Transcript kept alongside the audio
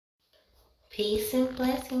Peace and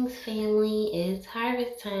blessings, family. It's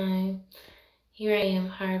harvest time. Here I am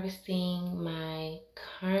harvesting my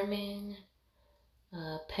Carmen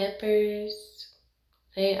peppers.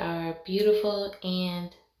 They are beautiful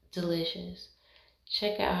and delicious.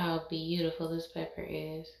 Check out how beautiful this pepper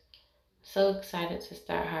is. So excited to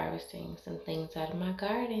start harvesting some things out of my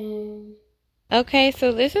garden. Okay,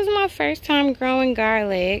 so this is my first time growing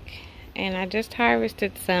garlic, and I just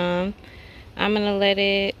harvested some. I'm gonna let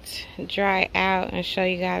it dry out and show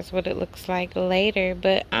you guys what it looks like later,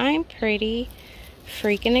 but I'm pretty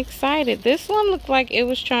freaking excited. This one looked like it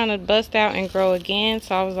was trying to bust out and grow again,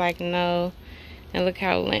 so I was like, no. And look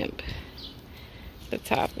how limp the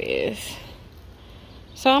top is.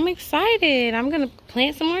 So I'm excited. I'm gonna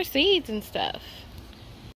plant some more seeds and stuff.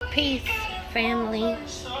 Peace, family.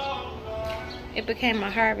 It became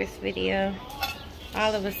a harvest video.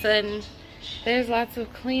 All of a sudden, there's lots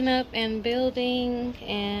of cleanup and building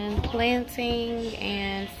and planting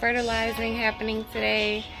and fertilizing happening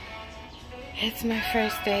today. It's my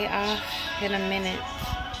first day off in a minute.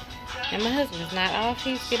 And my husband's not off.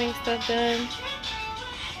 He's getting stuff done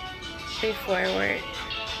before work.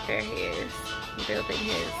 There he is, building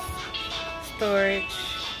his storage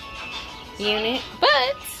unit.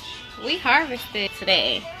 But we harvested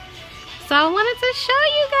today. So I wanted to show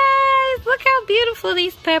you guys. Look how beautiful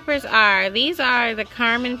these peppers are. These are the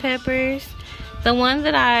Carmen peppers. The one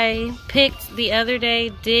that I picked the other day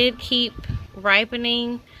did keep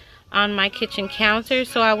ripening on my kitchen counter.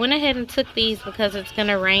 So I went ahead and took these because it's going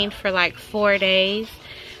to rain for like 4 days.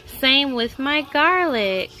 Same with my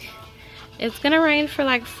garlic. It's going to rain for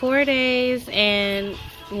like 4 days. And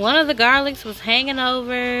one of the garlics was hanging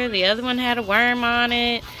over. The other one had a worm on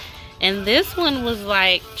it. And this one was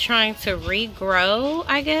like trying to regrow,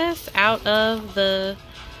 I guess, out of the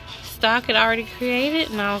stock it already created.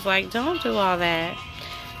 And I was like, don't do all that.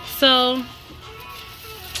 So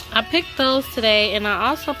I picked those today. And I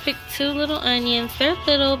also picked 2 little onions. They're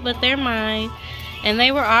little, but they're mine. And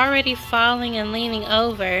they were already falling and leaning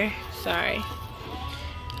over. Sorry.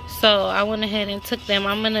 So I went ahead and took them.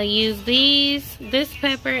 I'm going to use this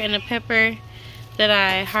pepper and a pepper that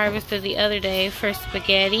I harvested the other day for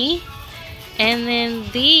spaghetti. And then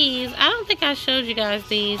these, I don't think I showed you guys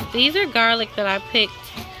these. These are garlic that I picked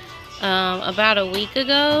about a week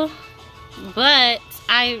ago. But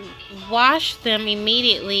I washed them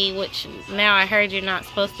immediately, which now I heard you're not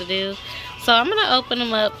supposed to do. So I'm going to open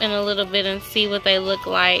them up in a little bit and see what they look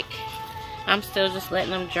like. I'm still just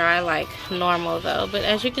letting them dry like normal though. But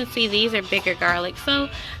as you can see, these are bigger garlic. So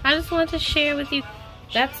I just wanted to share with you.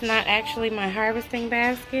 That's not actually my harvesting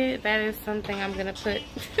basket. That is something I'm going to put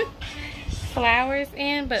flowers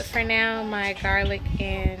in. But for now, my garlic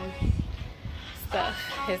and stuff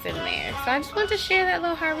is in there. So I just wanted to share that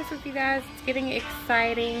little harvest with you guys. It's getting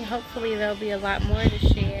exciting. Hopefully there'll be a lot more to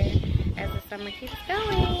share as the summer keeps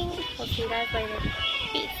going. We'll see you guys later.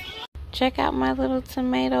 Peace. Check out my little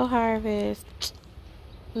tomato harvest.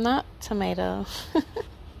 Not tomato.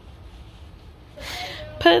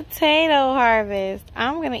 Potato harvest.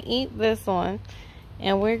 I'm gonna eat this one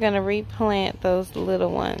and we're gonna replant those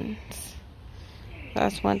little ones. So I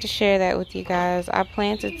just wanted to share that with you guys. I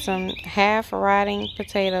planted some half rotting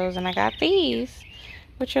potatoes and I got these,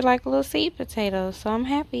 which are like little seed potatoes, so I'm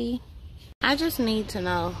happy. I just need to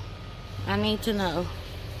know. I need to know,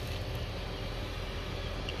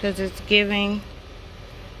 because it's giving,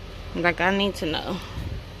 like, I need to know.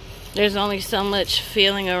 There's only so much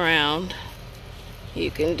feeling around you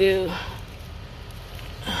can do.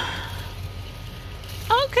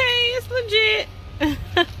 Okay, it's legit.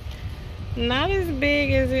 Not as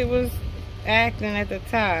big as it was acting at the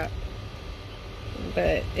top,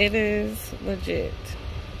 but it is legit.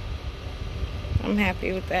 I'm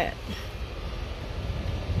happy with that.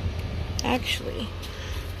 Actually,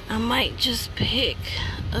 I might just pick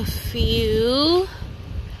a few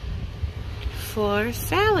for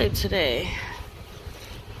salad today,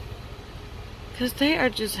 because they are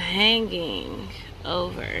just hanging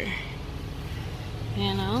over,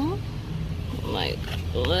 you know? Like,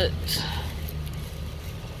 what?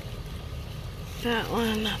 That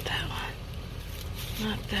one, not that one.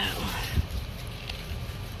 Not that one.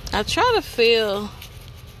 I try to feel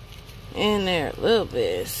in there a little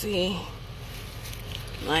bit, see?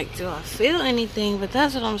 Like, do I feel anything? But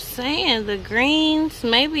that's what I'm saying. The greens,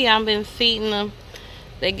 maybe I've been feeding them.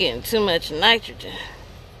 They're getting too much nitrogen.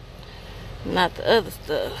 Not the other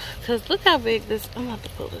stuff. Because look how big this... I'm about to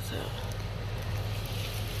pull this out.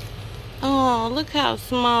 Oh, look how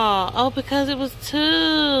small. Oh, because it was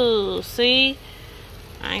 2. See?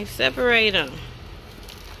 I ain't separate them.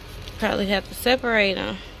 Probably have to separate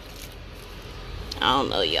them. I don't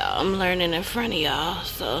know, y'all. I'm learning in front of y'all,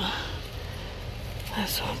 so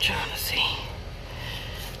that's what I'm trying to see.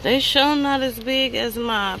 They sure not as big as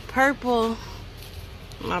my purple,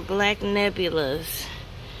 my black nebulas.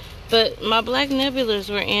 But my black nebulas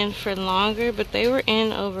were in for longer, but they were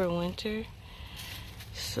in over winter.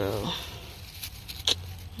 So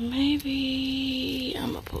maybe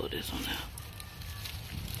I'm gonna pull this one out.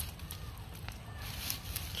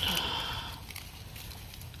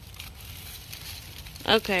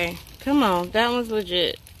 Okay, come on. That one's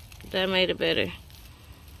legit. That made it better.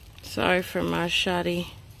 Sorry for my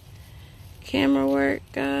shoddy camera work,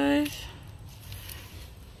 guys.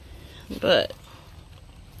 But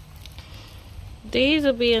these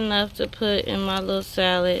will be enough to put in my little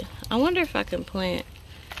salad. I wonder if I can plant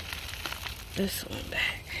this one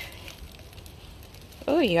back.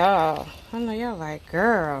 Oh, y'all. I know y'all like,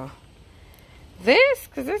 girl. This,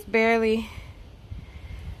 because this barely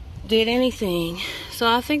did anything. So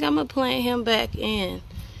I think I'm going to plant him back in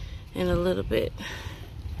a little bit.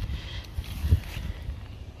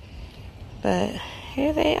 But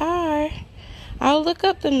here they are. I'll look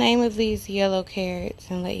up the name of these yellow carrots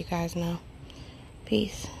and let you guys know.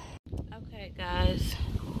 Peace. Okay, guys.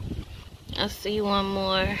 I see one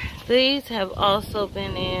more. These have also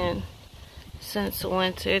been in since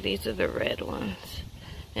winter. These are the red ones.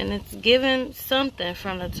 And it's giving something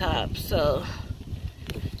from the top. So,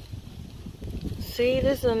 see,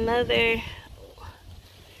 this is another.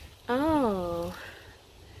 Oh,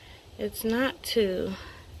 it's not two.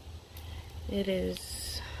 It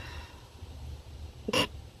is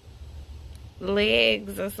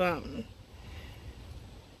legs or something.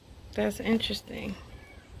 That's interesting.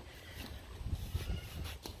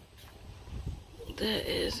 That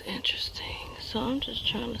is interesting. So I'm just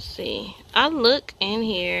trying to see. I look in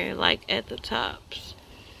here like at the tops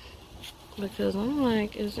because I'm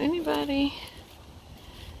like, is anybody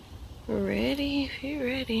ready? If you're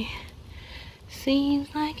ready,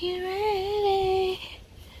 seems like you're ready.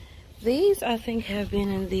 These I think have been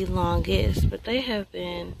in the longest, but they have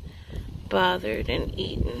been bothered and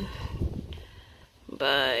eaten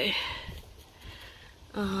by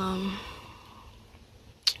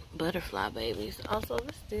butterfly babies. Also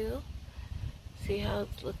the still, see how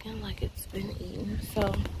it's looking like it's been eaten.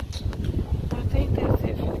 So I think that's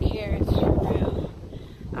it for the carrots for real.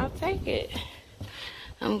 I'll take it.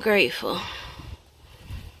 I'm grateful.